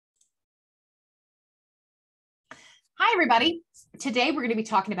Hi, everybody. Today, we're going to be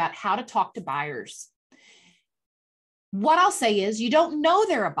talking about how to talk to buyers. What I'll say is you don't know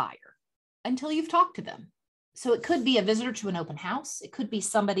they're a buyer until you've talked to them. So it could be a visitor to an open house. It could be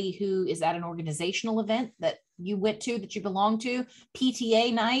somebody who is at an organizational event that you went to, that you belong to,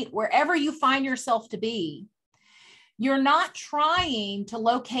 PTA night, wherever you find yourself to be. You're not trying to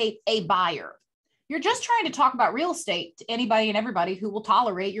locate a buyer. You're just trying to talk about real estate to anybody and everybody who will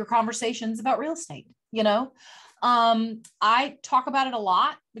tolerate your conversations about real estate, I talk about it a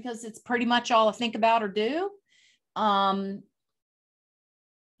lot because it's pretty much all I think about or do.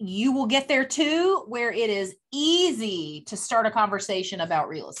 You will get there too, where it is easy to start a conversation about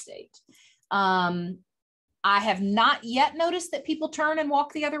real estate. I have not yet noticed that people turn and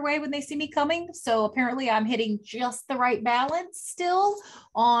walk the other way when they see me coming. So apparently I'm hitting just the right balance still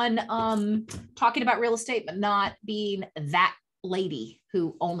on talking about real estate, but not being that lady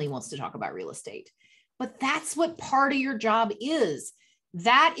who only wants to talk about real estate. But that's what part of your job is.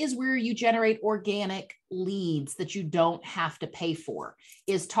 That is where you generate organic leads that you don't have to pay for,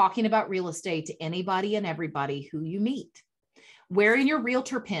 is talking about real estate to anybody and everybody who you meet. Wearing your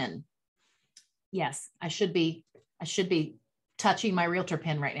realtor pin. Yes, I should be touching my realtor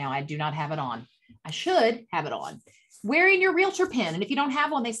pin right now. I do not have it on. I should have it on. Wearing your realtor pin. And if you don't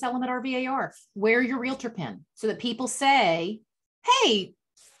have one, they sell them at RVAR. Wear your realtor pin so that people say, hey,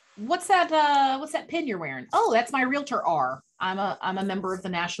 what's that pin you're wearing? Oh, that's my realtor R. I'm a member of the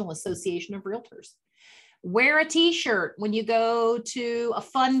National Association of Realtors. Wear a t-shirt when you go to a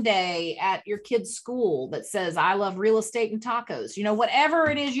fun day at your kid's school that says, I love real estate and tacos. Whatever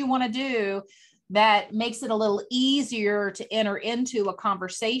it is you want to do that makes it a little easier to enter into a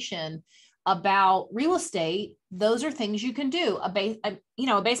conversation about real estate. Those are things you can do. A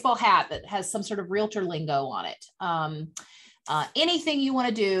baseball hat that has some sort of realtor lingo on it. Anything you want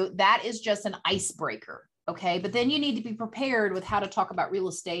to do, that is just an icebreaker. Okay. But then you need to be prepared with how to talk about real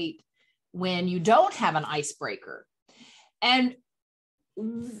estate when you don't have an icebreaker. And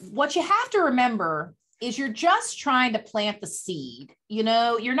what you have to remember is you're just trying to plant the seed.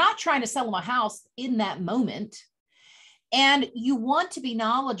 You're not trying to sell them a house in that moment, and you want to be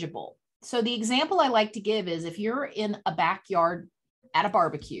knowledgeable. So the example I like to give is if you're in a backyard at a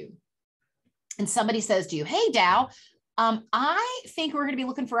barbecue and somebody says to you, hey, Dow, I think we're going to be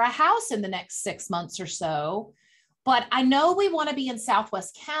looking for a house in the next 6 months or so, but I know we want to be in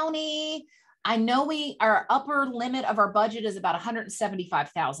Southwest County. I know our upper limit of our budget is about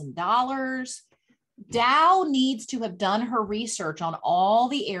 $175,000. Dow needs to have done her research on all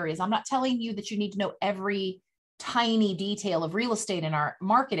the areas. I'm not telling you that you need to know every tiny detail of real estate in our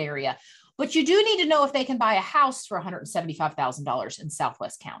market area, but you do need to know if they can buy a house for $175,000 in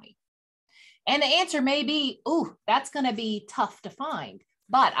Southwest County. And the answer may be, ooh, that's going to be tough to find,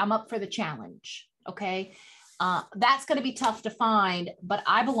 but I'm up for the challenge. Okay. That's going to be tough to find, but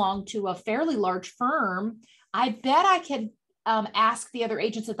I belong to a fairly large firm. I bet I could ask the other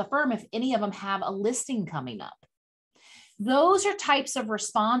agents at the firm if any of them have a listing coming up. Those are types of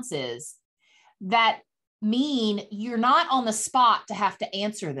responses that mean you're not on the spot to have to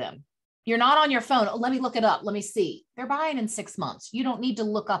answer them. You're not on your phone. Oh, let me look it up. Let me see. They're buying in 6 months. You don't need to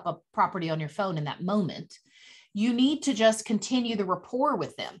look up a property on your phone in that moment. You need to just continue the rapport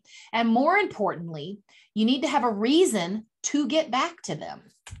with them. And more importantly, you need to have a reason to get back to them.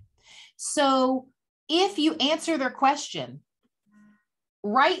 So if you answer their question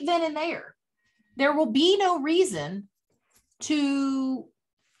right then and there will be no reason to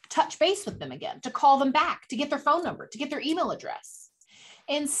touch base with them again, to call them back, to get their phone number, to get their email address.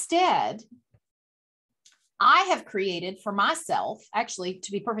 Instead, I have created for myself, actually,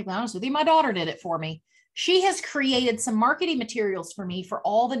 to be perfectly honest with you, my daughter did it for me. She has created some marketing materials for me for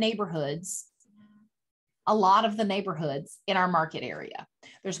all the neighborhoods, a lot of the neighborhoods in our market area.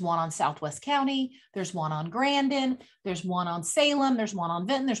 There's one on Southwest County. There's one on Grandin. There's one on Salem. There's one on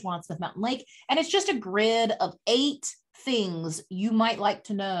Vinton. There's one on Smith Mountain Lake. And it's just a grid of 8 things you might like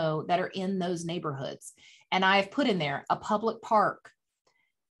to know that are in those neighborhoods. And I've put in there a public park,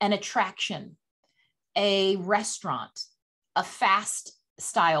 an attraction, a restaurant, a fast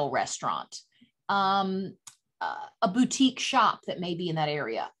style restaurant, a boutique shop that may be in that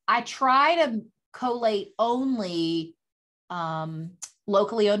area. I try to collate only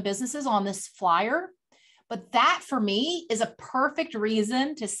locally owned businesses on this flyer, but that for me is a perfect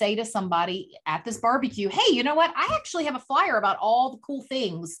reason to say to somebody at this barbecue, hey, you know what? I actually have a flyer about all the cool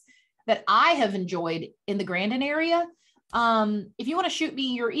things that I have enjoyed in the Grandin area. If you want to shoot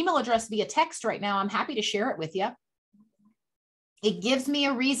me your email address via text right now, I'm happy to share it with you. It gives me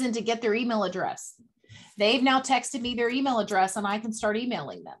a reason to get their email address. They've now texted me their email address and I can start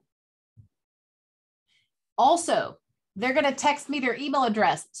emailing them. Also, They're going to text me their email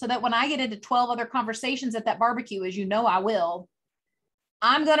address so that when I get into 12 other conversations at that barbecue, as you know, I will,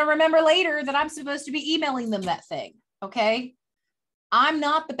 I'm going to remember later that I'm supposed to be emailing them that thing. Okay. I'm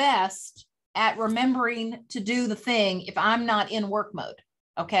not the best at remembering to do the thing if I'm not in work mode.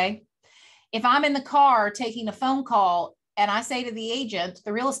 Okay. If I'm in the car taking a phone call and I say to the agent,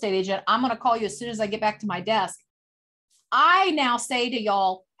 the real estate agent, I'm going to call you as soon as I get back to my desk, I now say to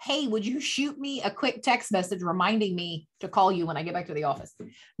y'all, hey, would you shoot me a quick text message reminding me to call you when I get back to the office?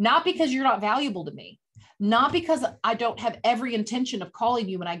 Not because you're not valuable to me, not because I don't have every intention of calling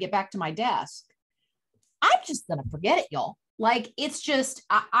you when I get back to my desk. I'm just going to forget it, y'all. Like, it's just,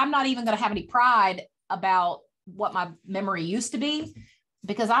 I'm not even going to have any pride about what my memory used to be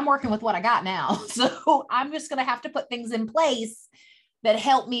because I'm working with what I got now. So I'm just going to have to put things in place that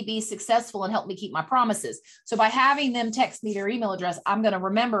help me be successful and help me keep my promises. So by having them text me their email address, I'm going to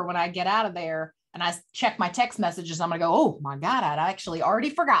remember when I get out of there and I check my text messages, I'm going to go, oh my God, I'd actually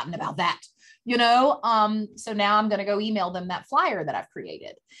already forgotten about that. So now I'm going to go email them that flyer that I've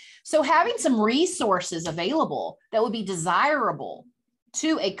created. So having some resources available that would be desirable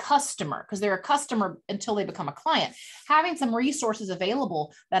to a customer, because they're a customer until they become a client, having some resources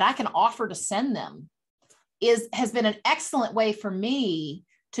available that I can offer to send them has been an excellent way for me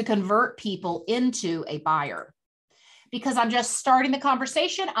to convert people into a buyer, because I'm just starting the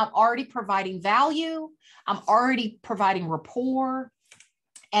conversation. I'm already providing value. I'm already providing rapport.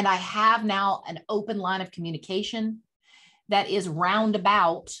 And I have now an open line of communication that is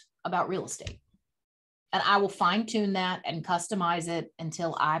roundabout about real estate. And I will fine tune that and customize it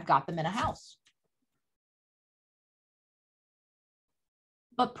until I've got them in a house.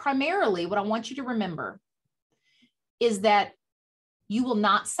 But primarily, what I want you to remember is that you will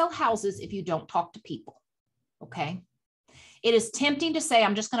not sell houses if you don't talk to people, okay? It is tempting to say,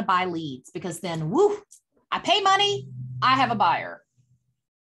 I'm just going to buy leads because then, woo, I pay money, I have a buyer.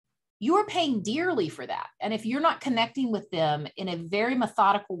 You are paying dearly for that. And if you're not connecting with them in a very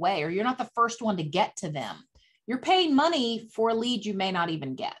methodical way, or you're not the first one to get to them, you're paying money for a lead you may not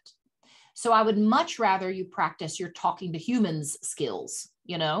even get. So I would much rather you practice your talking to humans skills,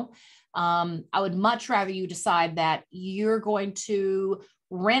 I would much rather you decide that you're going to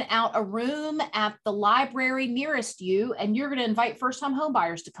rent out a room at the library nearest you, and you're going to invite first-time home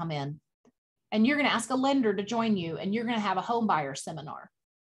buyers to come in, and you're going to ask a lender to join you, and you're going to have a home buyer seminar,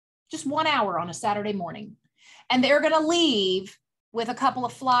 just 1 hour on a Saturday morning. And they're going to leave with a couple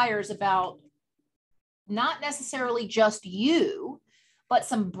of flyers about not necessarily just you, but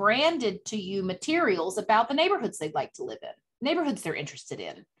some branded to you materials about the neighborhoods they'd like to live in, neighborhoods they're interested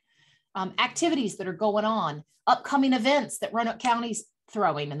in. Activities that are going on, upcoming events that Roanoke County's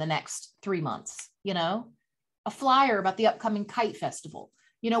throwing in the next 3 months, a flyer about the upcoming kite festival,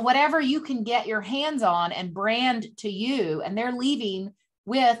 whatever you can get your hands on and brand to you, and they're leaving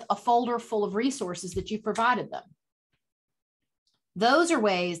with a folder full of resources that you've provided them. Those are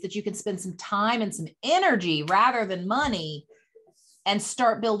ways that you can spend some time and some energy rather than money and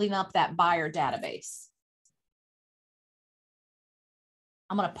start building up that buyer database.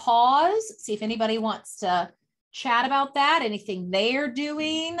 I'm going to pause, see if anybody wants to chat about that, anything they're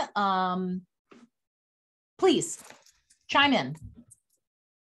doing. Please chime in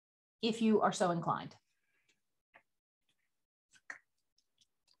if you are so inclined.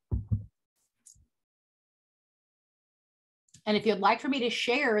 And if you'd like for me to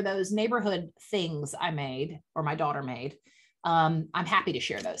share those neighborhood things I made, or my daughter made, I'm happy to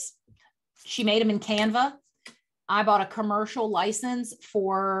share those. She made them in Canva. I bought a commercial license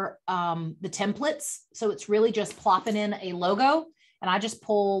for the templates. So it's really just plopping in a logo, and I just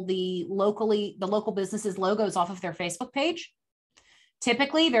pull the local businesses' logos off of their Facebook page.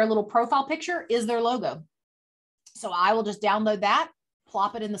 Typically, their little profile picture is their logo. So I will just download that,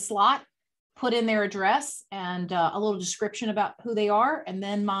 plop it in the slot, put in their address and a little description about who they are. And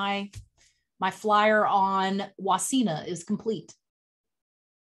then my flyer on Wasena is complete.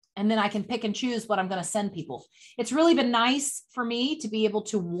 And then I can pick and choose what I'm going to send people. It's really been nice for me to be able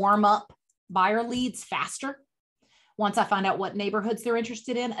to warm up buyer leads faster once I find out what neighborhoods they're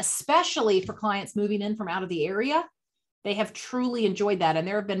interested in, especially for clients moving in from out of the area. They have truly enjoyed that. And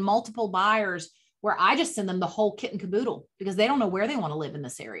there have been multiple buyers where I just send them the whole kit and caboodle because they don't know where they want to live in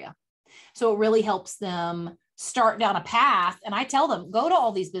this area. So it really helps them start down a path. And I tell them, go to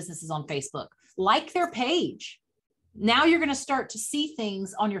all these businesses on Facebook, like their page. Now you're going to start to see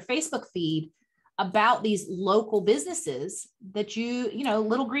things on your Facebook feed about these local businesses that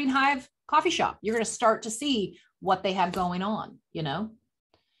Little Green Hive coffee shop. You're going to start to see what they have going on, and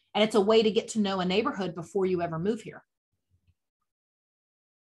it's a way to get to know a neighborhood before you ever move here.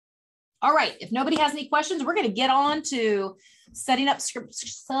 All right, if nobody has any questions, we're going to get on to setting up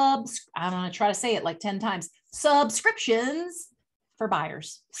I'm going to try to say it like 10 times, subscriptions for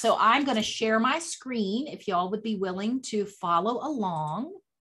buyers. So I'm going to share my screen if y'all would be willing to follow along.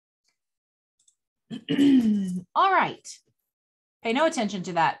 All right. Pay no attention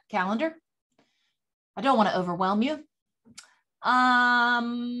to that calendar. I don't want to overwhelm you.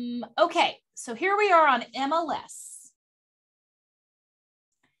 Okay, so here we are on MLS.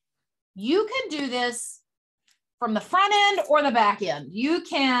 You can do this from the front end or the back end. You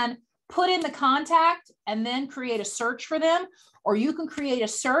can put in the contact and then create a search for them, or you can create a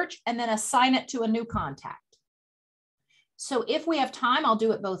search and then assign it to a new contact. So if we have time, I'll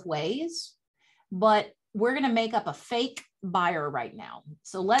do it both ways, but we're going to make up a fake buyer right now.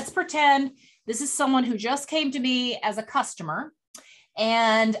 So let's pretend this is someone who just came to me as a customer.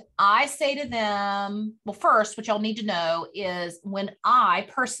 And I say to them, well, first, what y'all need to know is when I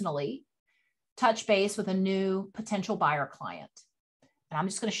personally touch base with a new potential buyer client, and I'm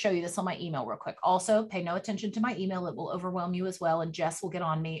just going to show you this on my email real quick. Also, pay no attention to my email. It will overwhelm you as well. And Jess will get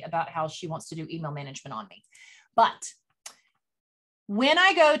on me about how she wants to do email management on me. But when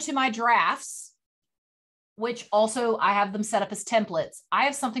I go to my drafts, which also I have them set up as templates, I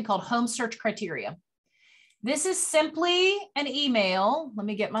have something called home search criteria. This is simply an email. Let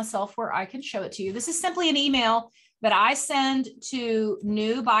me get myself where I can show it to you. This is simply an email that I send to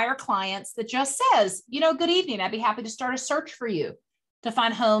new buyer clients that just says, you know, good evening. I'd be happy to start a search for you to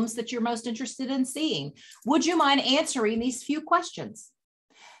find homes that you're most interested in seeing. Would you mind answering these few questions?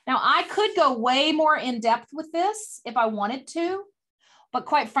 Now, I could go way more in depth with this if I wanted to, but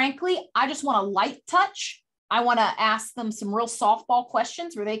quite frankly, I just want a light touch. I want to ask them some real softball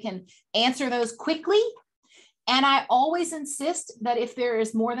questions where they can answer those quickly. And I always insist that if there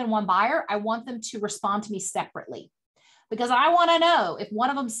is more than one buyer, I want them to respond to me separately, because I want to know if one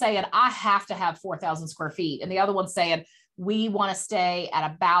of them saying, I have to have 4,000 square feet, and the other one saying, we want to stay at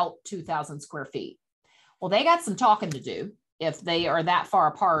about 2,000 square feet. Well, they got some talking to do if they are that far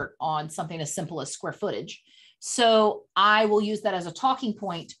apart on something as simple as square footage. So I will use that as a talking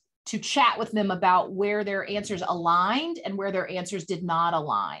point to chat with them about where their answers aligned and where their answers did not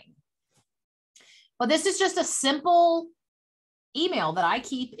align. But this is just a simple email that I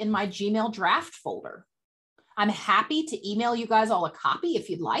keep in my Gmail draft folder. I'm happy to email you guys all a copy if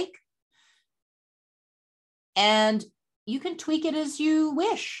you'd like. And you can tweak it as you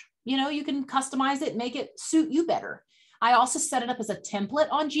wish. You know, you can customize it, make it suit you better. I also set it up as a template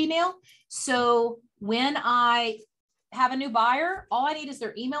on Gmail. So when I have a new buyer, all I need is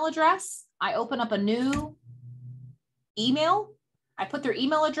their email address. I open up a new email. I put their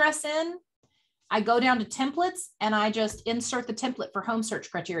email address in. I go down to templates and I just insert the template for home search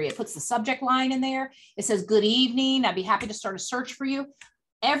criteria. It puts the subject line in there. It says, good evening. I'd be happy to start a search for you.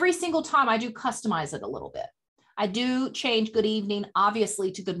 Every single time I do customize it a little bit. I do change good evening,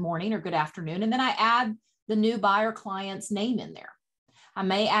 obviously, to good morning or good afternoon. And then I add the new buyer client's name in there. I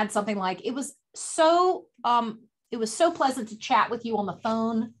may add something like, it was so pleasant to chat with you on the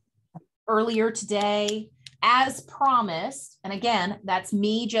phone earlier today, as promised. And again, that's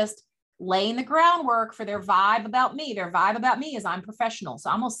me just laying the groundwork for their vibe about me. Their vibe about me is I'm professional. So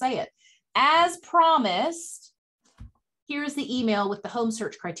I'm going to say it. As promised, here's the email with the home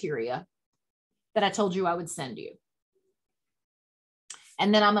search criteria that I told you I would send you.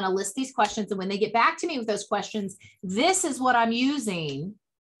 And then I'm going to list these questions. And when they get back to me with those questions, this is what I'm using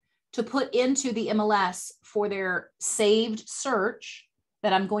to put into the MLS for their saved search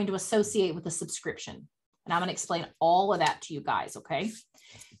that I'm going to associate with the subscription. And I'm going to explain all of that to you guys, okay?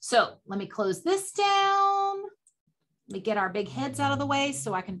 So let me close this down. Let me get our big heads out of the way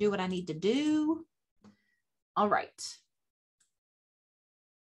so I can do what I need to do. All right.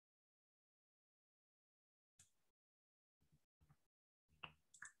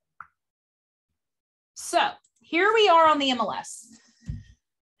 So here we are on the MLS.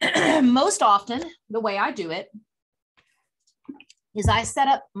 Most often, the way I do it is I set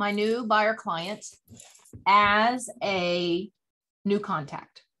up my new buyer client as a new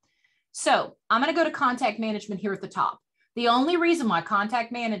contact. So I'm going to go to contact management here at the top. The only reason why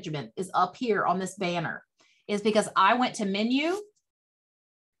contact management is up here on this banner is because I went to menu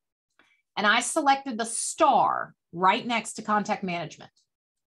and I selected the star right next to contact management.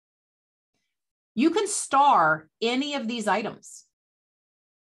 You can star any of these items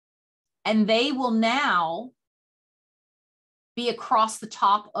and they will now be across the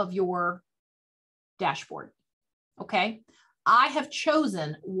top of your dashboard. Okay. I have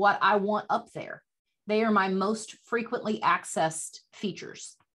chosen what I want up there. They are my most frequently accessed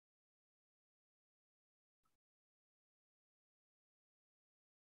features.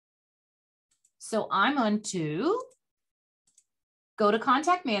 So I'm going to go to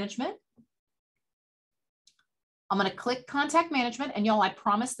contact management. I'm going to click contact management, and y'all, I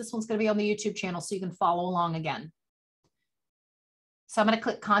promise this one's going to be on the YouTube channel so you can follow along again. So I'm going to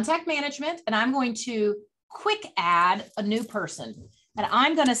click contact management, and I'm going to quick add a new person. And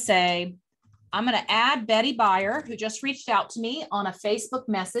I'm going to say, I'm going to add Betty Byer, who just reached out to me on a Facebook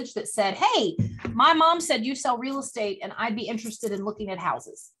message that said, hey, my mom said you sell real estate and I'd be interested in looking at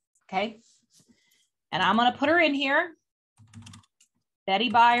houses. Okay. And I'm going to put her in here,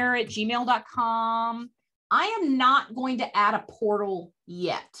 bettybyer@gmail.com. I am not going to add a portal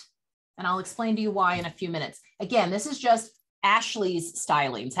yet. And I'll explain to you why in a few minutes. Again, this is just Ashley's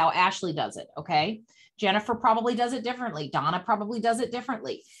stylings, how Ashley does it. Okay. Jennifer probably does it differently. Donna probably does it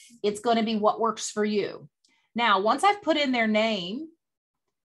differently. It's going to be what works for you. Now, once I've put in their name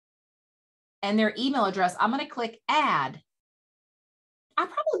and their email address, I'm going to click add. I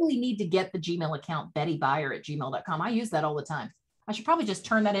probably need to get the Gmail account, bettybyer@gmail.com. I use that all the time. I should probably just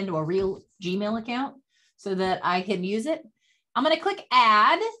turn that into a real Gmail account so that I can use it. I'm going to click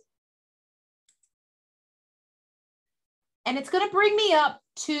add. And it's going to bring me up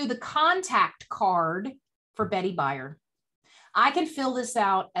to the contact card for Betty Byer. I can fill this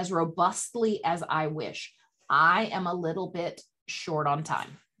out as robustly as I wish. I am a little bit short on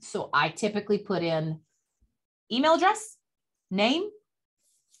time. So I typically put in email address, name,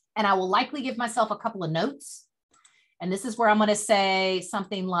 and I will likely give myself a couple of notes. And this is where I'm going to say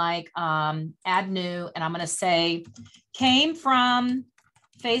something like add new, and I'm going to say came from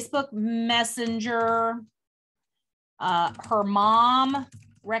Facebook Messenger. Her mom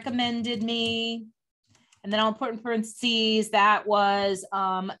recommended me, and then I'll put in parentheses that was,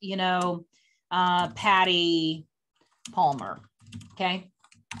 Patty Palmer. Okay.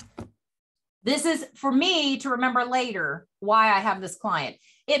 This is for me to remember later why I have this client.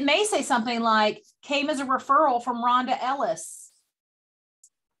 It may say something like came as a referral from Rhonda Ellis.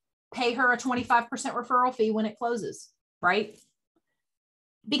 Pay her a 25% referral fee when it closes, right?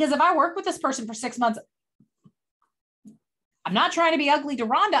 Because if I work with this person for 6 months, I'm not trying to be ugly to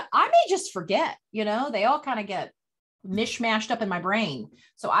Rhonda. I may just forget, they all kind of get mishmashed up in my brain.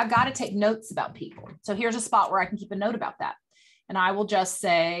 So I've got to take notes about people. So here's a spot where I can keep a note about that. And I will just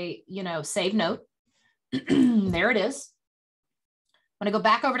say, save note. There it is. I'm going to go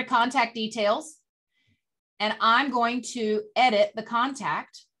back over to contact details, and I'm going to edit the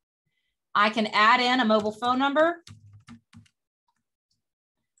contact. I can add in a mobile phone number.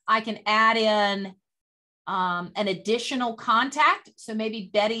 I can add in an additional contact. So maybe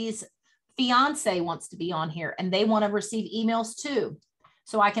Betty's fiance wants to be on here and they want to receive emails too.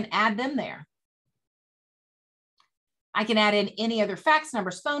 So I can add them there. I can add in any other fax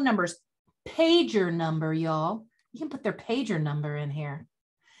numbers, phone numbers, pager number, y'all. You can put their pager number in here.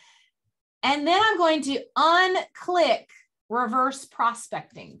 And then I'm going to unclick reverse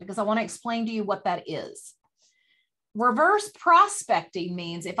prospecting because I want to explain to you what that is. Reverse prospecting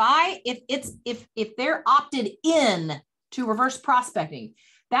means if they're opted in to reverse prospecting,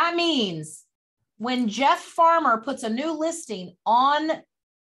 that means when Jeff Farmer puts a new listing on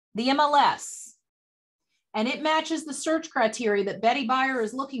the MLS and it matches the search criteria that Betty Byer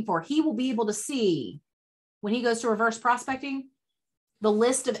is looking for, he will be able to see when he goes to reverse prospecting the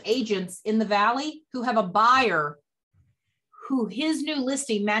list of agents in the Valley who have a buyer who his new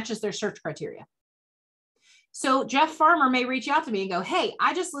listing matches their search criteria. So Jeff Farmer may reach out to me and go, hey,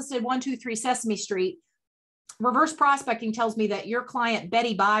 I just listed 123 Sesame Street. Reverse prospecting tells me that your client,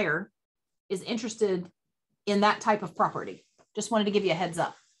 Betty Byer, is interested in that type of property. Just wanted to give you a heads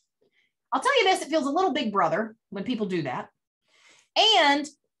up. I'll tell you this, it feels a little big brother when people do that. And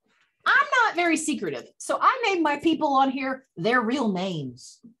I'm not very secretive. So I made my people on here their real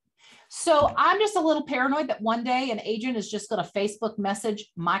names. So I'm just a little paranoid that one day an agent is just going to Facebook message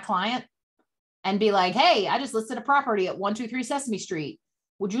my client and be like, hey, I just listed a property at 123 Sesame Street.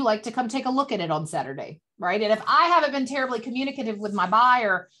 Would you like to come take a look at it on Saturday? Right. And if I haven't been terribly communicative with my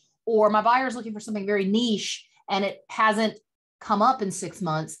buyer, or my buyer is looking for something very niche and it hasn't come up in 6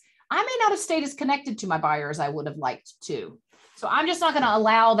 months, I may not have stayed as connected to my buyer as I would have liked to. So I'm just not going to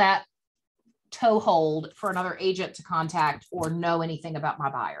allow that toehold for another agent to contact or know anything about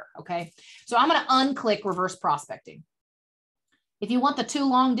my buyer. Okay. So I'm going to unclick reverse prospecting. If you want the too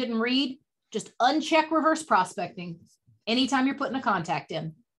long didn't read, just uncheck reverse prospecting anytime you're putting a contact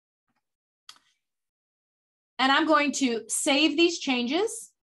in. And I'm going to save these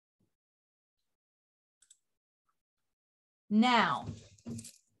changes. Now,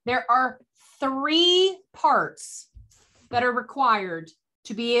 there are 3 parts that are required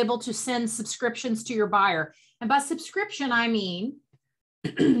to be able to send subscriptions to your buyer. And by subscription, I mean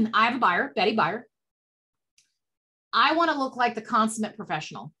I have a buyer, Betty buyer. I want to look like the consummate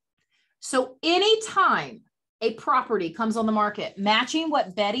professional. So anytime a property comes on the market matching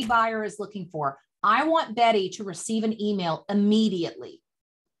what Betty buyer is looking for, I want Betty to receive an email immediately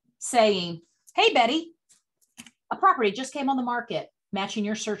saying, hey, Betty, a property just came on the market matching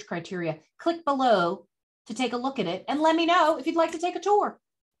your search criteria. Click below to take a look at it and let me know if you'd like to take a tour.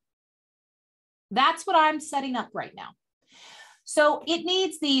 That's what I'm setting up right now. So it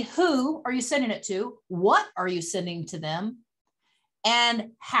needs the who are you sending it to? What are you sending to them?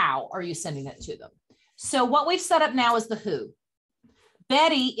 And how are you sending it to them? So what we've set up now is the who.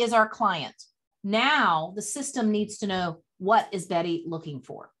 Betty is our client. Now the system needs to know, what is Betty looking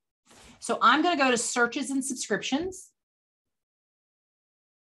for? So I'm going to go to searches and subscriptions.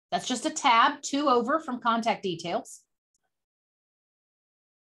 That's just a tab, 2 over from contact details.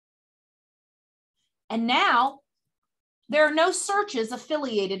 And now there are no searches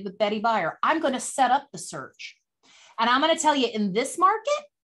affiliated with Betty buyer. I'm going to set up the search. And I'm going to tell you, in this market,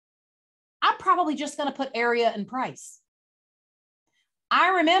 I'm probably just going to put area and price. I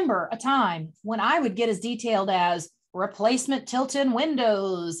remember a time when I would get as detailed as replacement tilt-in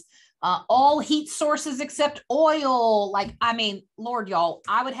windows, all heat sources except oil. Like, I mean, Lord, y'all,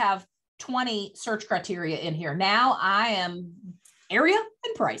 I would have 20 search criteria in here. Now I am area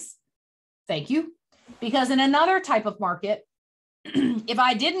and price. Thank you. Because in another type of market, if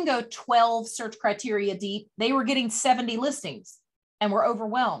I didn't go 12 search criteria deep, they were getting 70 listings and were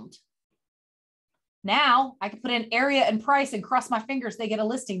overwhelmed. Now I can put in area and price and cross my fingers they get a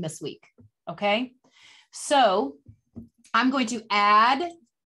listing this week. Okay. So I'm going to add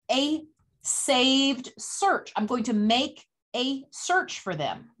a saved search. I'm going to make a search for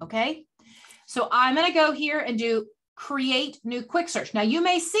them. Okay. So I'm going to go here and do create new quick search. Now you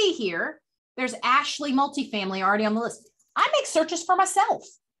may see here, there's Ashley multifamily already on the list. I make searches for myself.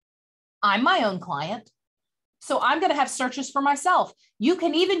 I'm my own client. So I'm going to have searches for myself. You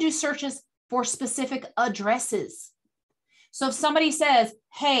can even do searches for specific addresses. So if somebody says,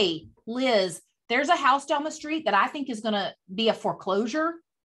 hey, Liz, there's a house down the street that I think is going to be a foreclosure.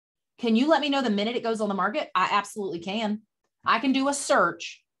 Can you let me know the minute it goes on the market? I absolutely can. I can do a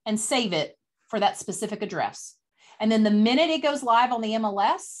search and save it for that specific address. And then the minute it goes live on the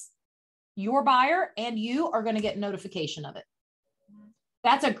MLS, your buyer and you are going to get notification of it.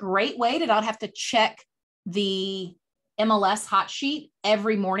 That's a great way to not have to check the MLS hot sheet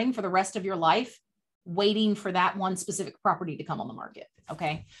every morning for the rest of your life, waiting for that one specific property to come on the market.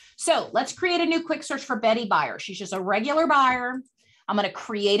 Okay. So let's create a new quick search for Betty buyer. She's just a regular buyer. I'm going to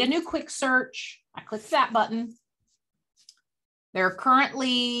create a new quick search. I click that button. There are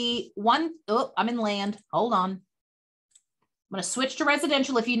currently I'm in land. Hold on. I'm going to switch to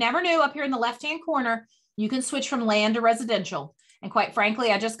residential. If you never knew, up here in the left-hand corner, you can switch from land to residential. And quite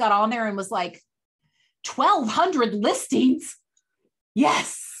frankly, I just got on there and was like, 1,200 listings.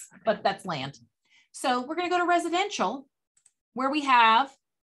 Yes, but that's land. So we're going to go to residential where we have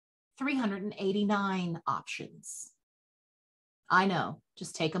 389 options. I know,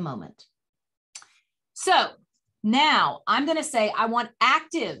 just take a moment. So now I'm going to say I want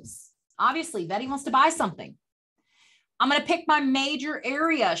actives. Obviously, Betty wants to buy something. I'm going to pick my major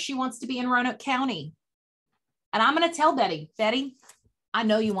area. She wants to be in Roanoke County. And I'm going to tell Betty, Betty, I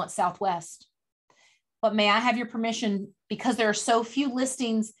know you want Southwest, but may I have your permission, because there are so few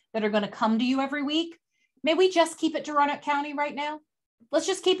listings that are going to come to you every week. May we just keep it to Roanoke County right now? Let's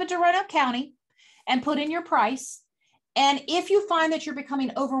just keep it to Roanoke County and put in your price. And if you find that you're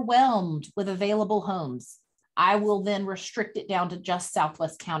becoming overwhelmed with available homes, I will then restrict it down to just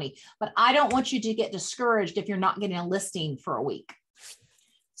Southwest County. But I don't want you to get discouraged if you're not getting a listing for a week.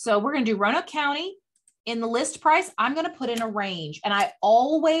 So we're going to do Roanoke County. In the list price, I'm going to put in a range. And I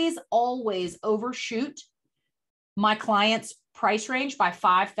always overshoot my client's price range by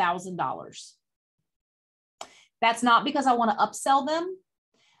 $5,000. That's not because I want to upsell them,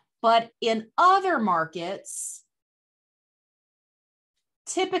 but in other markets,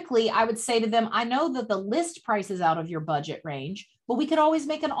 typically I would say to them, I know that the list price is out of your budget range, but we could always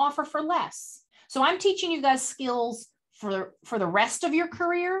make an offer for less. So I'm teaching you guys skills for the rest of your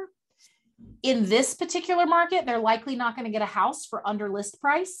career. In this particular market, they're likely not going to get a house for under list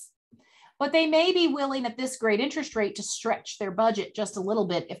price, but they may be willing at this great interest rate to stretch their budget just a little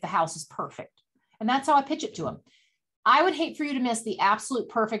bit if the house is perfect. And that's how I pitch it to them. I would hate for you to miss the absolute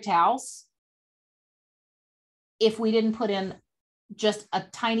perfect house if we didn't put in just a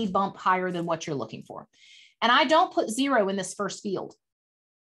tiny bump higher than what you're looking for. And I don't put 0 in this first field.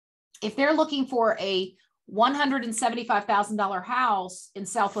 If they're looking for a $175,000 house in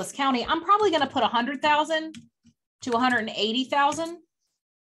Southwest County, I'm probably going to put 100,000 to 180,000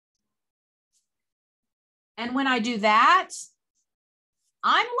 And when I do that,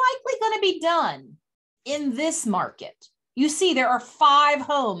 I'm likely going to be done in this market. You see, there are 5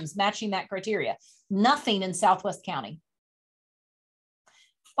 homes matching that criteria. Nothing in Southwest County.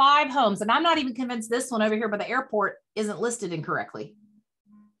 5 homes. And I'm not even convinced this one over here by the airport isn't listed incorrectly.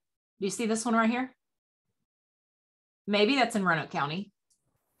 Do you see this one right here? Maybe that's in Roanoke County.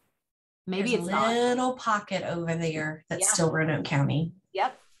 Maybe There's it's a not. little pocket over there that's still Roanoke County.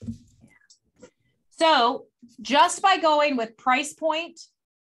 Yep. So just by going with price point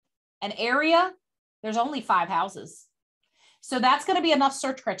and area, there's only 5 houses. So that's going to be enough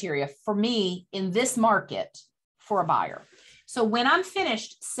search criteria for me in this market for a buyer. So when I'm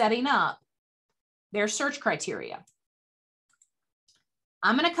finished setting up their search criteria,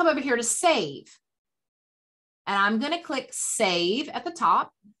 I'm going to come over here to save. And I'm going to click save at the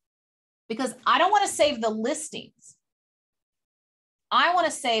top because I don't want to save the listings. I want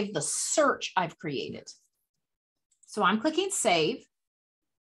to save the search I've created. So I'm clicking save.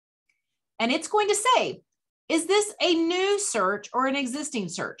 And it's going to say, is this a new search or an existing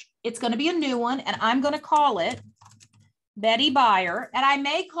search? It's going to be a new one, and I'm going to call it Betty Buyer. And I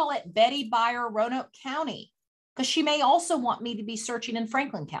may call it Betty Buyer Roanoke County because she may also want me to be searching in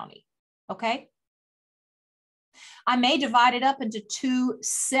Franklin County. Okay. I may divide it up into 2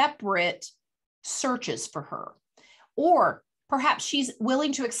 separate searches for her. Or perhaps she's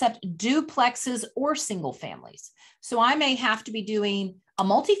willing to accept duplexes or single families. So I may have to be doing a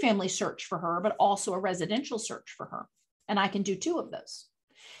multifamily search for her, but also a residential search for her. And I can do 2 of those.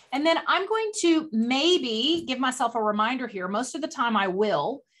 And then I'm going to maybe give myself a reminder here. Most of the time I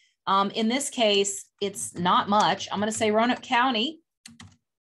will. In this case, it's not much. I'm going to say Roanoke County,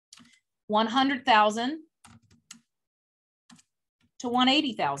 100,000 to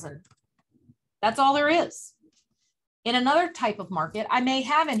 180,000. That's all there is. In another type of market, I may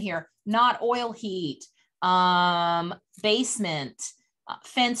have in here not oil heat, basement,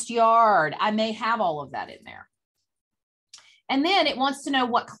 fenced yard. I may have all of that in there. And then it wants to know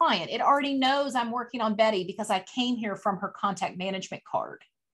what client. It already knows I'm working on Betty because I came here from her contact management card.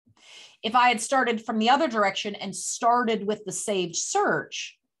 If I had started from the other direction and started with the saved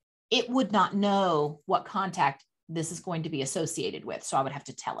search, it would not know what contact this is going to be associated with. So I would have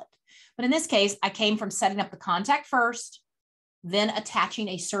to tell it. But in this case, I came from setting up the contact first, then attaching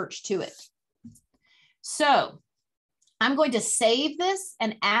a search to it. So I'm going to save this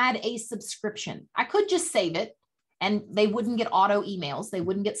and add a subscription. I could just save it and they wouldn't get auto emails. They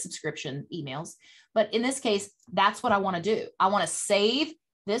wouldn't get subscription emails. But in this case, that's what I want to do. I want to save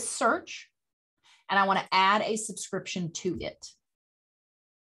this search and I want to add a subscription to it.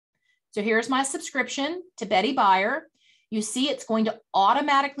 So here's my subscription to Betty Buyer. You see it's going to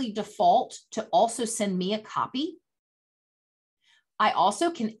automatically default to also send me a copy. I also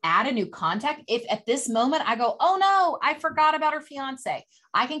can add a new contact. If at this moment I go, oh no, I forgot about her fiance,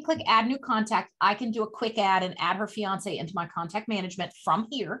 I can click add new contact. I can do a quick add and add her fiance into my contact management from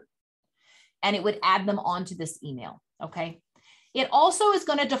here. And it would add them onto this email, okay? It also is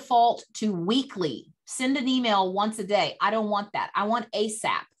going to default to weekly. Send an email once a day. I don't want that. I want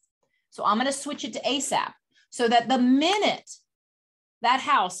ASAP. So I'm going to switch it to ASAP so that the minute that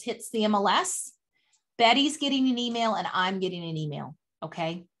house hits the MLS, Betty's getting an email and I'm getting an email,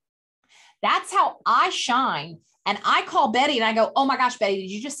 okay? That's how I shine. And I call Betty and I go, oh my gosh, Betty,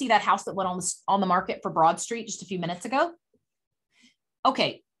 did you just see that house that went on the market for Broad Street just a few minutes ago?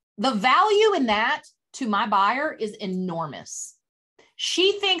 Okay, the value in that to my buyer is enormous.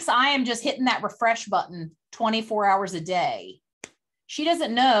 She thinks I am just hitting that refresh button 24 hours a day. She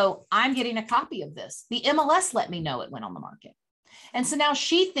doesn't know I'm getting a copy of this. The MLS let me know it went on the market. And so now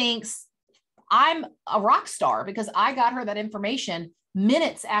she thinks I'm a rock star because I got her that information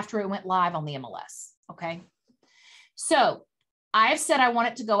minutes after it went live on the MLS, okay? So I've said I want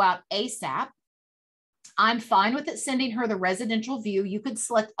it to go out ASAP. I'm fine with it sending her the residential view. You could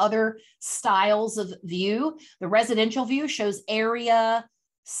select other styles of view. The residential view shows area,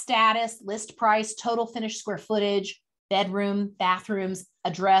 status, list price, total finished square footage, bedroom, bathrooms,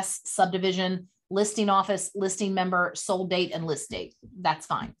 address, subdivision, listing office, listing member, sold date, and list date. That's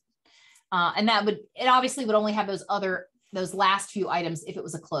fine. And it obviously would only have those last few items if it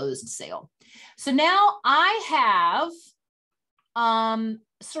was a closed sale. So now I have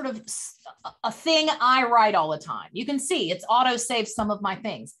sort of a thing I write all the time. You can see it's auto saved some of my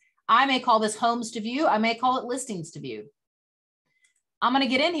things. I may call this homes to view. I may call it listings to view. I'm going to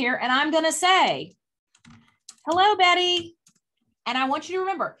get in here and I'm going to say, hello, Betty. And I want you to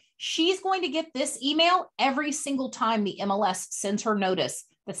remember, she's going to get this email every single time the MLS sends her notice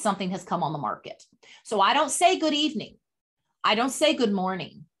that something has come on the market. So I don't say good evening. I don't say good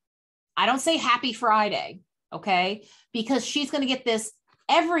morning. I don't say happy Friday, okay? Because she's going to get this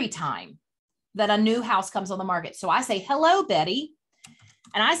every time that a new house comes on the market. So I say, hello, Betty.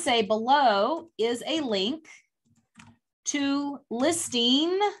 And I say below is a link to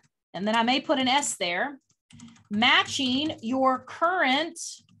listing, and then I may put an S there, matching your current,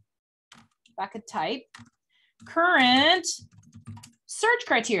 if I could type, current search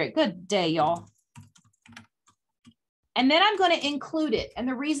criteria. Good day, y'all. And then I'm going to include it. And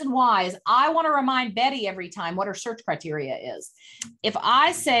the reason why is I want to remind Betty every time what her search criteria is. If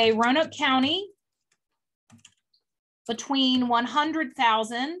I say Roanoke County between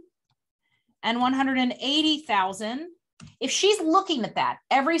 100,000 and 180,000, if she's looking at that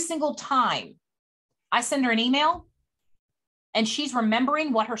every single time I send her an email and she's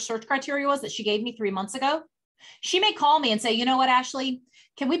remembering what her search criteria was that she gave me 3 months ago, she may call me and say, you know what, Ashley,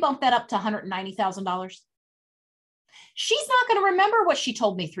 can we bump that up to $190,000? She's not going to remember what she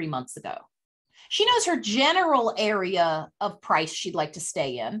told me 3 months ago. She knows her general area of price she'd like to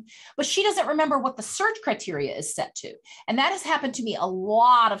stay in, but she doesn't remember what the search criteria is set to. And that has happened to me a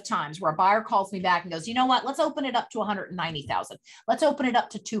lot of times where a buyer calls me back and goes, you know what, let's open it up to 190,000. Let's open it up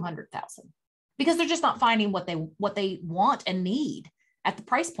to 200,000, because they're just not finding what they want and need at the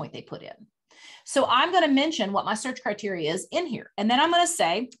price point they put in. So I'm going to mention what my search criteria is in here. And then I'm going to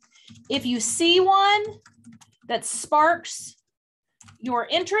say, if you see one that sparks your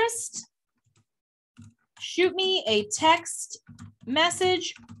interest, shoot me a text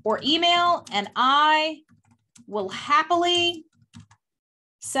message or email, and I will happily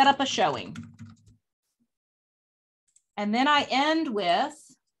set up a showing. And then I end with,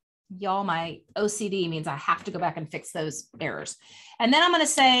 y'all, my OCD means I have to go back and fix those errors. And then I'm going to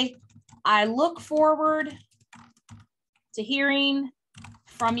say, I look forward to hearing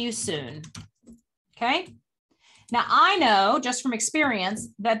from you soon. Okay. Now, I know just from experience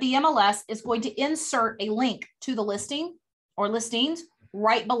that the MLS is going to insert a link to the listing or listings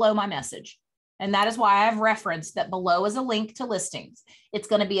right below my message. And that is why I've referenced that below is a link to listings. It's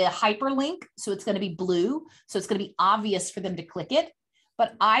going to be a hyperlink, so it's going to be blue. So it's going to be obvious for them to click it.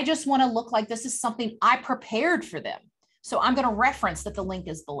 But I just want to look like this is something I prepared for them. So I'm going to reference that the link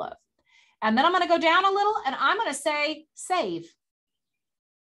is below. And then I'm going to go down a little and I'm going to say save.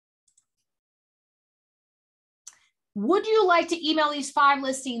 Would you like to email these 5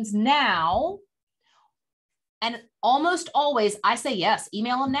 listings now? And almost always I say yes,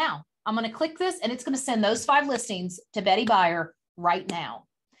 email them now. I'm going to click this and it's going to send those 5 listings to Betty Buyer right now.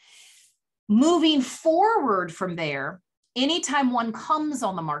 Moving forward from there, anytime one comes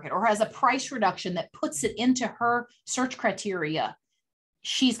on the market or has a price reduction that puts it into her search criteria,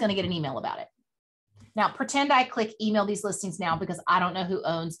 she's going to get an email about it. Now, pretend I click email these listings now because I don't know who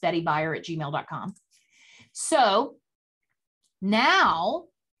owns bettybuyer@gmail.com. So now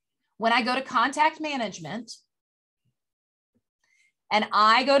when I go to contact management and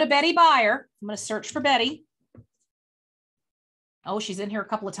I go to Betty Buyer, I'm going to search for Betty. Oh, she's in here a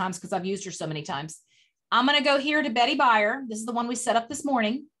couple of times because I've used her so many times. I'm going to go here to Betty Buyer. This is the one we set up this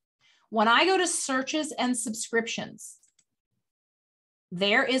morning. When I go to searches and subscriptions,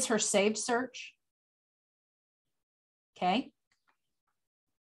 there is her saved search. Okay.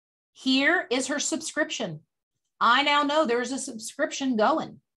 Here is her subscription. I now know there's a subscription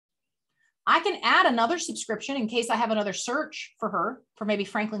going. I can add another subscription in case I have another search for her, for maybe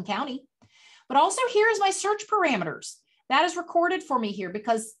Franklin County. But also here's my search parameters. That is recorded for me here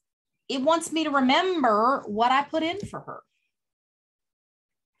because it wants me to remember what I put in for her.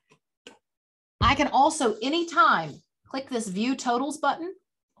 I can also anytime click this view totals button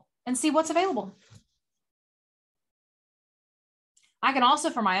and see what's available. I can also,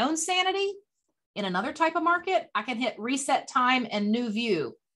 for my own sanity, in another type of market, I can hit reset time and new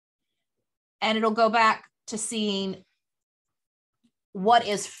view. And it'll go back to seeing what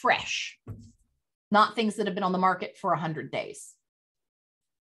is fresh, not things that have been on the market for 100 days.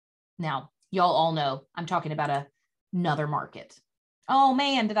 Now, y'all all know I'm talking about another market. Oh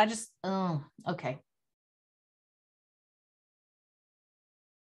man, did I just, oh, okay.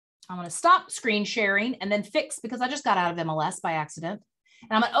 I'm going to stop screen sharing and then fix because I just got out of MLS by accident.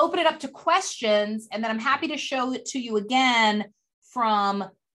 And I'm going to open it up to questions, and then I'm happy to show it to you again from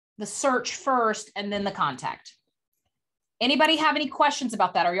the search first and then the contact. Anybody have any questions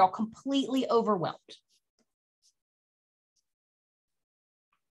about that? Are y'all completely overwhelmed?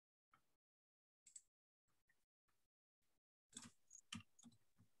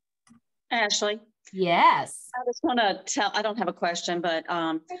 Ashley. Yes. I just want to tell, I don't have a question, but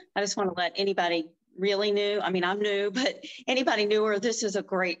I just want to let anybody really new, I mean, I'm new, but anybody newer, this is a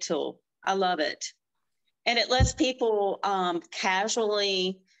great tool. I love it. And it lets people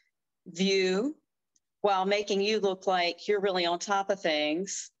casually view while making you look like you're really on top of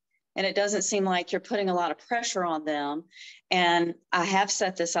things. And it doesn't seem like you're putting a lot of pressure on them. And I have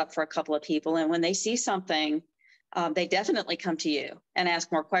set this up for a couple of people. And when they see something, they definitely come to you and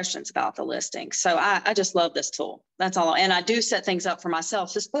ask more questions about the listing. So I just love this tool. That's all. And I do set things up for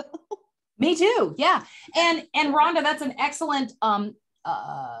myself as well. Me too. Yeah. And Rhonda, that's an excellent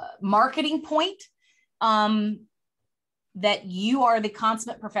marketing point. That you are the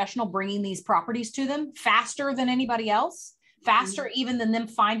consummate professional bringing these properties to them faster than anybody else, faster even than them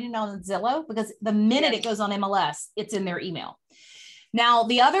finding it on Zillow, because the minute it goes on MLS, it's in their email. Now,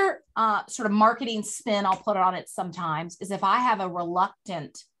 the other sort of marketing spin I'll put on it sometimes is if I have a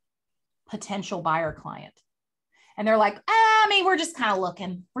reluctant potential buyer client and they're like, I mean, we're just kind of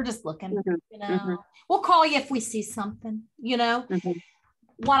looking. We're just looking, you know, we'll call you if we see something, you know.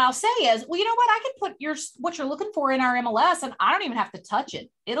 What I'll say is, well, you know what? I can put what you're looking for in our MLS and I don't even have to touch it.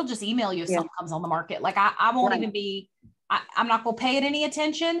 It'll just email you if something comes on the market. Like I won't even be, I'm not going to pay it any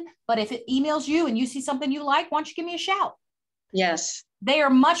attention, but if it emails you and you see something you like, why don't you give me a shout? Yes. They are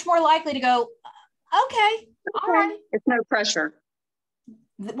much more likely to go, okay, all right. It's no pressure.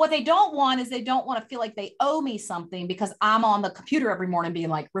 What they don't want is they don't want to feel like they owe me something because I'm on the computer every morning being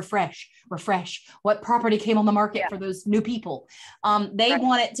like, refresh, what property came on the market for those new people. They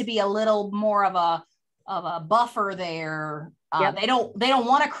want it to be a little more of a buffer there. They don't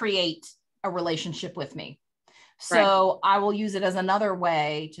want to create a relationship with me. So I will use it as another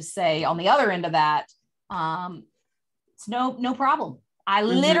way to say on the other end of that, it's no problem. I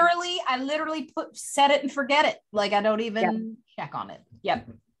literally set it and forget it. Like I don't even check on it.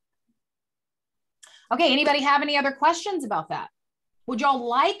 Yep. Okay. Anybody have any other questions about that? Would y'all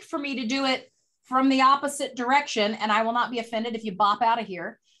like for me to do it from the opposite direction? And I will not be offended if you bop out of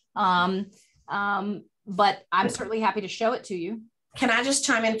here. But I'm certainly happy to show it to you. Can I just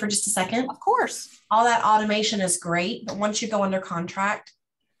chime in for just a second? Of course. All that automation is great, but once you go under contract,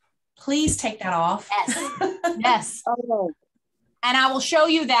 please take that off. Yes. Yes. And I will show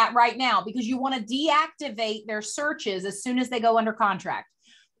you that right now because you want to deactivate their searches as soon as they go under contract,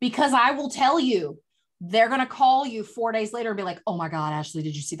 because I will tell you, they're going to call you 4 days later and be like, oh my God, Ashley,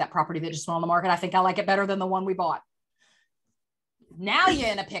 did you see that property that just went on the market? I think I like it better than the one we bought. Now you're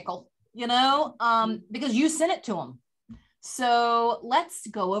in a pickle, you know, because you sent it to them. So let's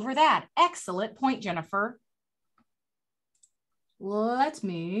go over that. Excellent point, Jennifer.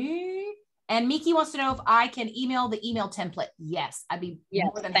 And Miki wants to know if I can email the email template. Yes, I'd be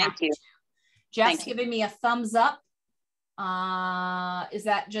more than happy to. Jeff's giving me a thumbs up. Is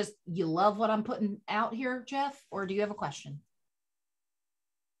that just, you love what I'm putting out here, Jeff? Or do you have a question?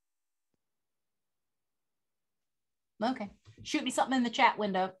 Okay, shoot me something in the chat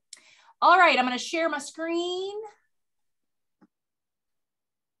window. All right, I'm going to share my screen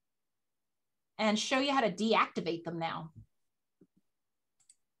and show you how to deactivate them now.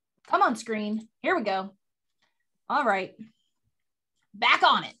 Come on, screen. Here we go. All right. Back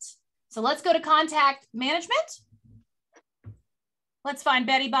on it. So let's go to contact management. Let's find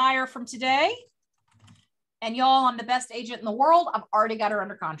Betty Buyer from today. And y'all, I'm the best agent in the world. I've already got her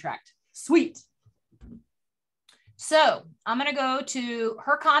under contract. Sweet. So I'm going to go to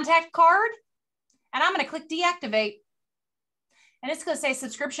her contact card and I'm going to click deactivate. And it's going to say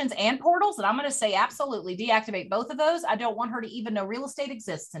subscriptions and portals. And I'm going to say absolutely deactivate both of those. I don't want her to even know real estate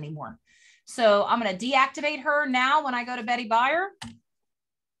exists anymore. So I'm going to deactivate her now. When I go to Betty Buyer,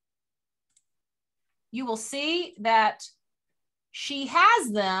 you will see that she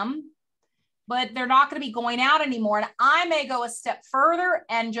has them, but they're not going to be going out anymore. And I may go a step further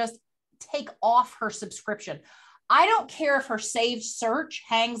and just take off her subscription. I don't care if her saved search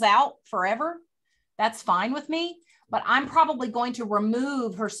hangs out forever. That's fine with me. But I'm probably going to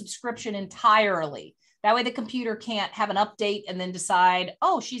remove her subscription entirely. That way the computer can't have an update and then decide,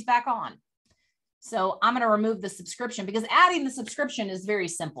 oh, she's back on. So I'm going to remove the subscription because adding the subscription is very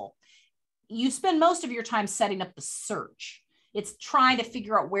simple. You spend most of your time setting up the search. It's trying to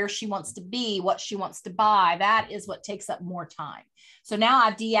figure out where she wants to be, what she wants to buy. That is what takes up more time. So now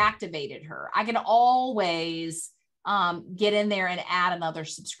I've deactivated her. I can always get in there and add another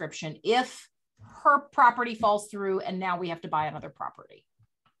subscription if her property falls through and now we have to buy another property.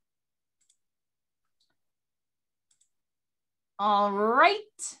 All right.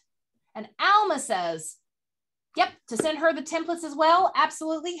 And Alma says, yep, to send her the templates as well.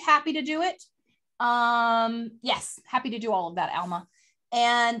 Absolutely. Happy to do it. Yes, happy to do all of that, Alma.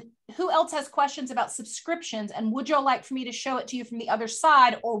 And who else has questions about subscriptions? And would you like for me to show it to you from the other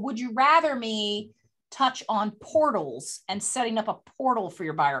side, or would you rather me touch on portals and setting up a portal for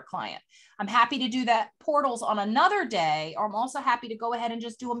your buyer client. I'm happy to do that portals on another day, or I'm also happy to go ahead and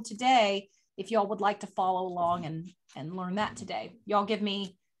just do them today if y'all would like to follow along and learn that today. Y'all give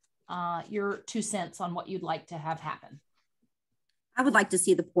me your 2 cents on what you'd like to have happen. I would like to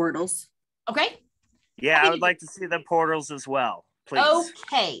see the portals. Okay. Yeah, I would like to see the portals as well, please.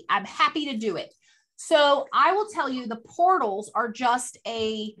 Okay, I'm happy to do it. So I will tell you the portals are just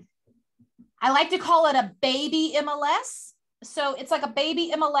I like to call it a baby MLS. So it's like a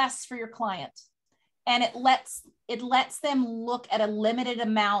baby MLS for your client. And it lets them look at a limited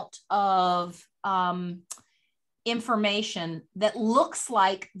amount of information that looks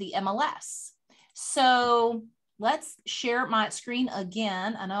like the MLS. So let's share my screen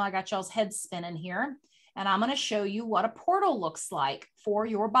again. I know I got y'all's heads spinning here, and I'm going to show you what a portal looks like for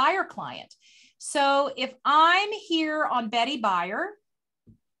your buyer client. So if I'm here on Betty Buyer,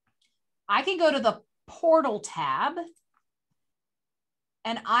 I can go to the portal tab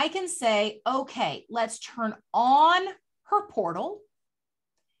and I can say, okay, let's turn on her portal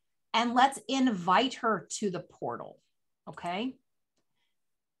and let's invite her to the portal. Okay.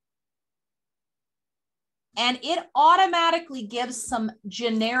 And it automatically gives some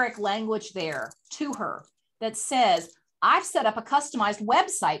generic language there to her that says, I've set up a customized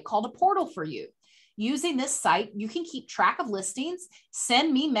website called a portal for you. Using this site, you can keep track of listings,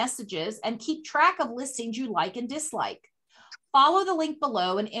 send me messages, and keep track of listings you like and dislike. Follow the link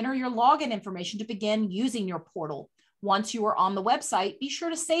below and enter your login information to begin using your portal. Once you are on the website, be sure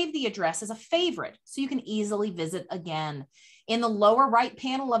to save the address as a favorite so you can easily visit again. In the lower right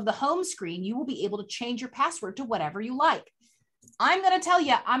panel of the home screen, you will be able to change your password to whatever you like. I'm going to tell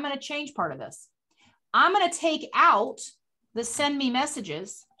you, I'm going to change part of this. I'm going to take out the send me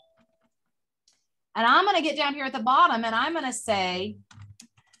messages, and I'm going to get down here at the bottom and I'm going to say,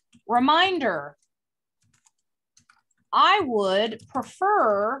 reminder, I would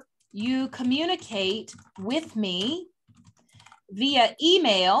prefer you communicate with me via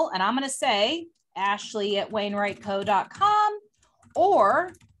email, and I'm going to say ashley@wainwrightco.com,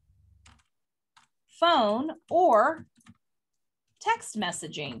 or phone or text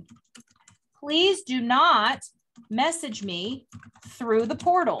messaging. Please do not message me through the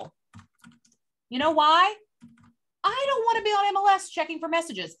portal. You know why? I don't want to be on MLS checking for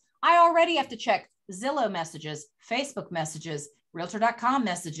messages. I already have to check Zillow messages, Facebook messages, Realtor.com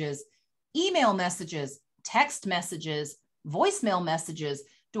messages, email messages, text messages, voicemail messages.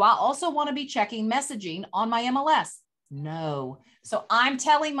 Do I also want to be checking messaging on my MLS? No. So I'm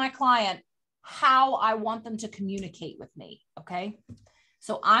telling my client how I want them to communicate with me. Okay.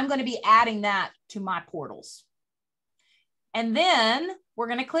 So I'm going to be adding that to my portals. And then we're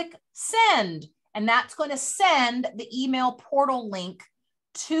going to click send, and that's going to send the email portal link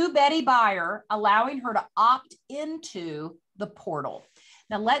to Betty Buyer, allowing her to opt into the portal.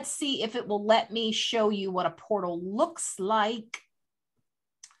 Now let's see if it will let me show you what a portal looks like.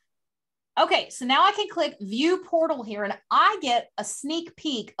 Okay, so now I can click view portal here and I get a sneak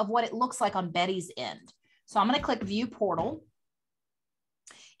peek of what it looks like on Betty's end. So I'm going to click view portal.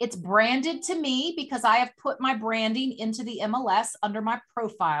 It's branded to me because I have put my branding into the MLS under my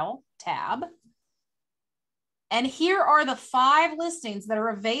profile tab. And here are the 5 listings that are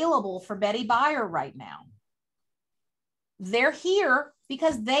available for Betty Buyer right now. They're here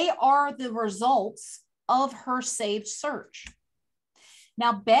because they are the results of her saved search.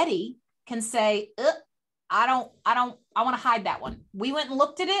 Now, Betty can say, I want to hide that one. We went and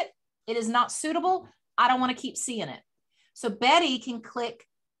looked at it. It is not suitable. I don't want to keep seeing it. So Betty can click,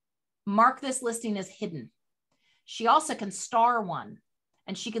 mark this listing as hidden. She also can star one,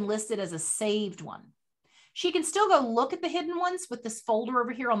 and she can list it as a saved one. She can still go look at the hidden ones with this folder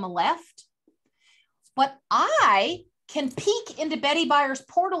over here on the left, but I can peek into Betty Buyer's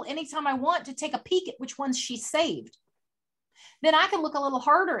portal anytime I want to take a peek at which ones she saved. Then I can look a little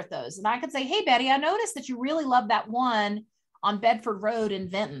harder at those, and I can say, hey, Betty, I noticed that you really love that one on Bedford Road in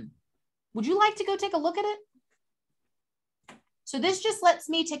Vinton. Would you like to go take a look at it? So this just lets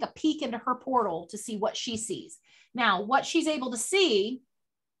me take a peek into her portal to see what she sees. Now, what she's able to see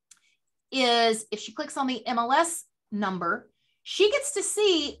is if she clicks on the MLS number, she gets to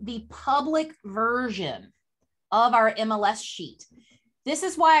see the public version of our MLS sheet. This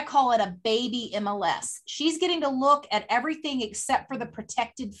is why I call it a baby MLS. She's getting to look at everything except for the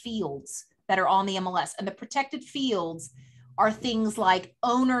protected fields that are on the MLS. And the protected fields are things like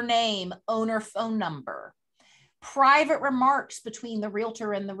owner name, owner phone number, private remarks between the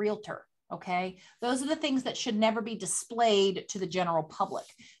realtor and the realtor. Okay, those are the things that should never be displayed to the general public.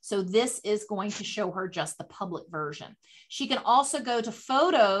 So this is going to show her just the public version. She can also go to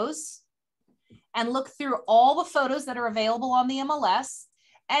photos and look through all the photos that are available on the MLS.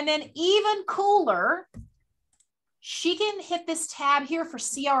 And then even cooler, she can hit this tab here for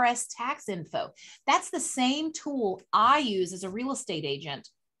CRS tax info. That's the same tool I use as a real estate agent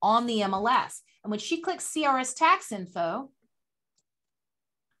on the MLS. And when she clicks CRS tax info,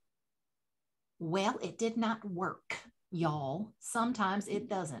 well, it did not work, y'all. Sometimes it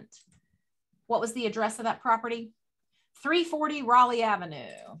doesn't. What was the address of that property? 340 Raleigh Avenue.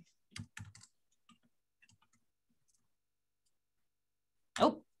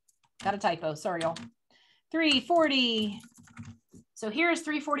 Oh, got a typo. Sorry, y'all. 340. So here's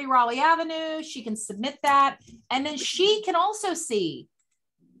 340 Raleigh Avenue. She can submit that. And then she can also see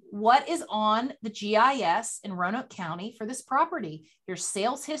what is on the GIS in Roanoke County for this property. Here's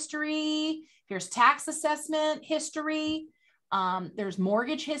sales history. Here's tax assessment history. There's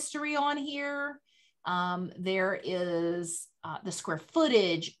mortgage history on here. There is the square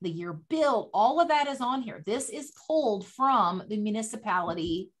footage, the year built, all of that is on here. This is pulled from the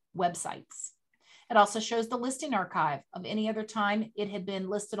municipality websites. It also shows the listing archive of any other time it had been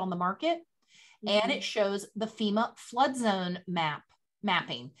listed on the market. And it shows the FEMA flood zone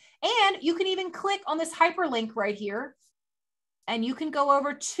mapping. And you can even click on this hyperlink right here, and you can go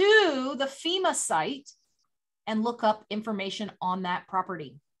over to the FEMA site and look up information on that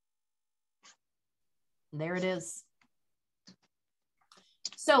property. There it is.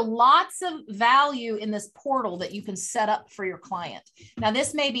 So lots of value in this portal that you can set up for your client. Now,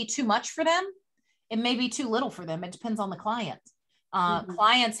 this may be too much for them. It may be too little for them. It depends on the client.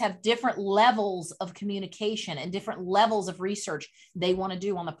 Clients have different levels of communication and different levels of research they want to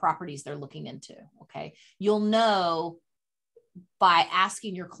do on the properties they're looking into. Okay. You'll know by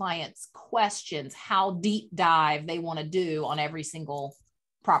asking your clients questions how deep dive they want to do on every single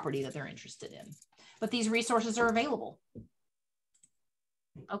property that they're interested in. But these resources are available.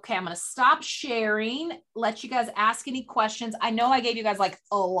 Okay, I'm going to stop sharing, let you guys ask any questions. I know I gave you guys like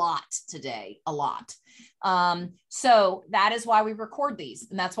a lot today, a lot. So that is why we record these,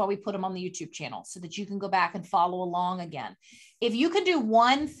 and that's why we put them on the YouTube channel so that you can go back and follow along again. If you could do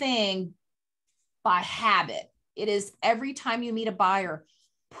one thing by habit, it is every time you meet a buyer,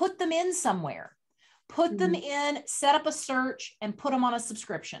 put them in somewhere, put them in, set up a search, and put them on a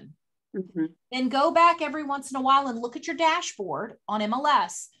subscription. Then go back every once in a while and look at your dashboard on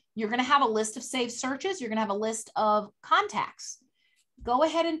MLS. You're going to have a list of saved searches. You're going to have a list of contacts. Go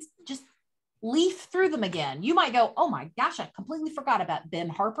ahead and just leaf through them again. You might go, oh my gosh, I completely forgot about Ben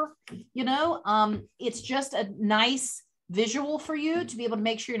Harper. You know, it's just a nice visual for you to be able to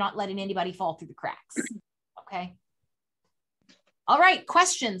make sure you're not letting anybody fall through the cracks. Okay. All right.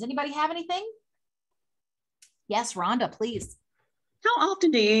 Questions? Anybody have anything? Yes, Rhonda, please. How often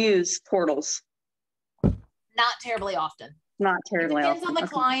do you use portals? Not terribly often. Not terribly often. It depends on the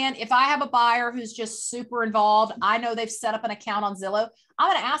client. If I have a buyer who's just super involved, I know they've set up an account on Zillow. I'm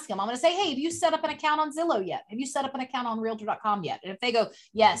going to ask them, I'm going to say, hey, have you set up an account on Zillow yet? Have you set up an account on realtor.com yet? And if they go,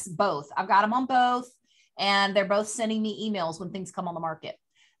 yes, both. I've got them on both. And they're both sending me emails when things come on the market.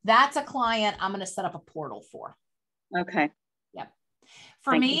 That's a client I'm going to set up a portal for. Okay. Yep.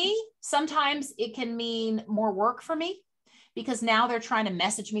 For me, sometimes it can mean more work for me, because now they're trying to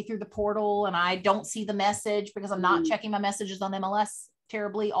message me through the portal and I don't see the message because I'm not checking my messages on MLS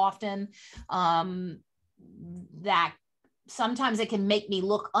terribly often. That sometimes it can make me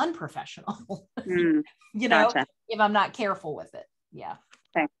look unprofessional, you know, if I'm not careful with it. Yeah.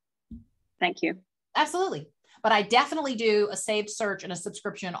 Okay. Thank you. Absolutely. But I definitely do a saved search and a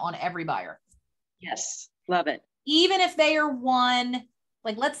subscription on every buyer. Yes. Love it. Even if they are one,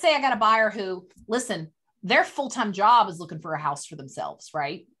 like, let's say I got a buyer who, listen, their full-time job is looking for a house for themselves,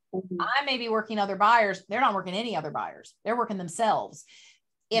 right? I may be working other buyers. They're not working any other buyers. They're working themselves.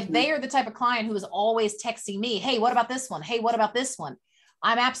 If they are the type of client who is always texting me, hey, what about this one? Hey, what about this one?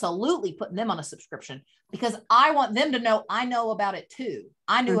 I'm absolutely putting them on a subscription because I want them to know I know about it too.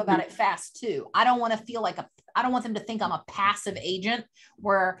 I knew about it fast too. I don't want to feel like I don't want them to think I'm a passive agent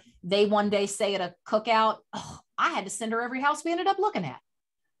where they one day say at a cookout, oh, I had to send her every house we ended up looking at.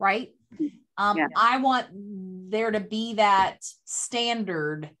 Right. I want there to be that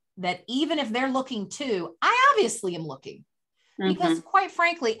standard that even if they're looking too, I obviously am looking because quite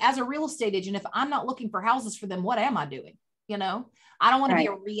frankly, as a real estate agent, if I'm not looking for houses for them, what am I doing? You know, I don't want to be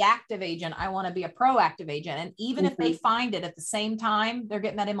a reactive agent. I want to be a proactive agent. And even if they find it at the same time, they're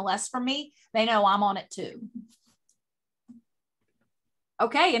getting that MLS from me, they know I'm on it too.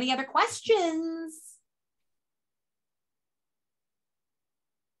 Okay. Any other questions?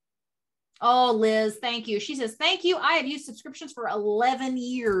 Oh, Liz, thank you. She says, thank you. I have used subscriptions for 11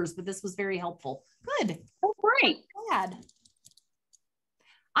 years, but this was very helpful. Good. Oh, great. Glad.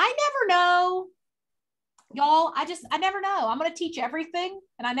 I never know y'all, I never know. I'm going to teach everything,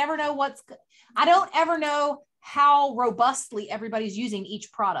 and I never know I don't ever know how robustly everybody's using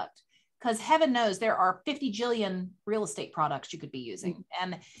each product, because heaven knows there are 50 jillion real estate products you could be using.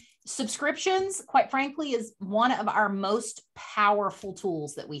 And subscriptions, quite frankly, is one of our most powerful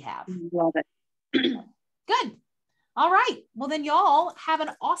tools that we have. Love it. Good. All right. Well, then y'all have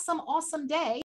an awesome, awesome day.